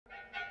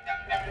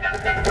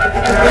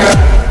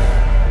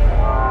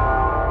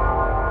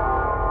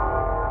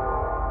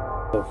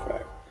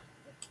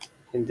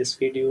this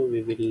video we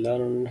will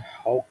learn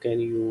how can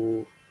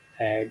you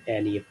add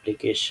any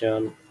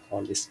application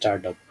on the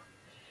startup.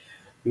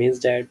 Means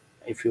that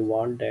if you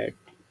want that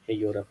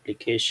your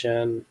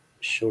application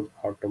should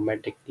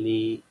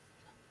automatically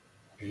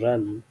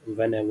run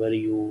whenever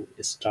you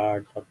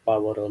start or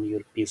power on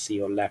your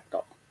PC or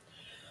laptop.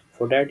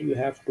 For that you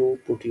have to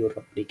put your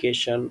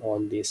application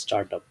on the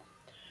startup.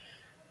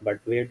 But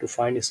where to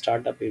find a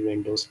startup in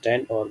Windows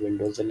 10 or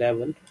Windows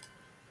 11?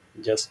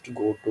 Just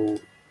go to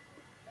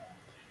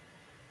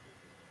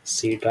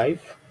C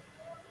drive.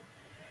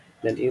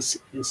 Then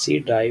in C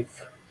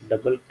drive,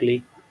 double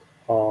click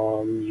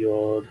on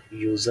your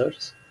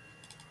users.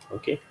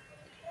 Okay.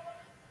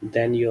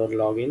 Then your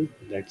login.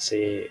 Let's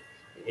say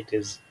it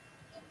is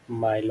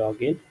my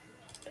login.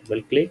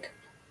 Double click.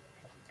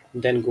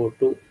 Then go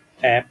to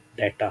app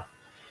data.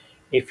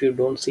 If you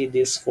don't see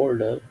this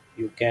folder,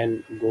 you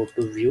can go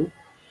to view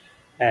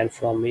and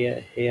from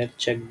here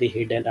check the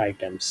hidden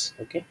items.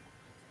 Okay,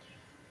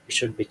 it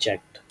should be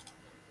checked.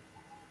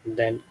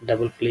 Then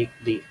double click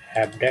the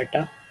app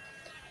data,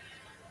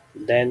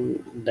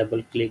 then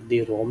double click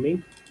the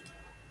roaming,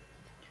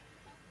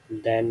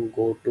 then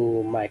go to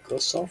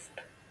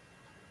Microsoft,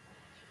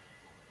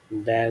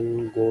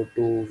 then go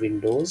to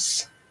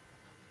Windows,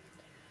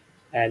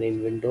 and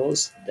in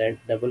Windows then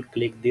double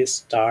click the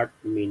start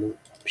menu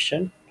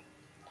option,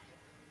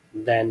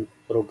 then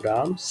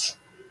programs,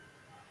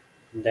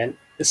 then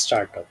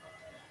startup.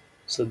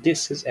 So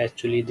this is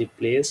actually the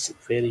place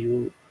where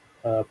you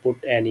put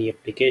any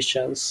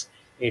applications.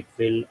 It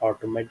will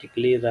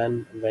automatically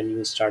run when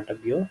you start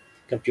up your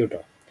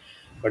computer.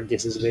 But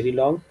this is very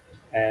long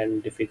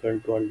and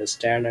difficult to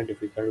understand and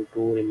difficult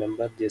to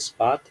remember this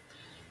path.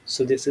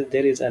 So this is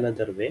there is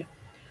another way.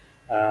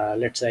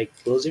 Let's say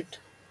close it.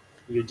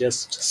 You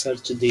just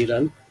search the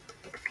run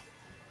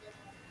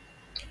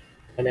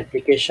an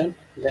application.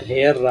 Then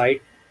here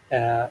write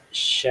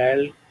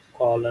shell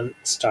colon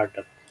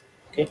startup.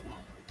 Okay,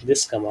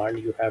 this command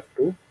you have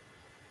to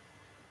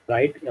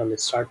write on the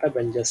startup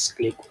and just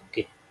click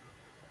OK.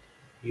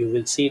 You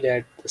will see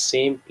that the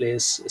same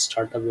place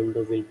startup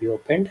window will be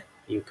opened.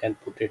 You can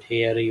put it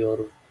here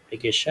your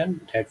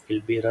application that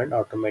will be run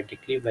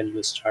automatically when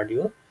you start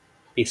your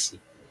PC.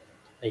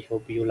 I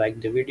hope you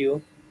like the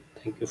video.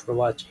 Thank you for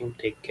watching.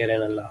 Take care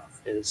and Allah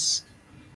Hafiz.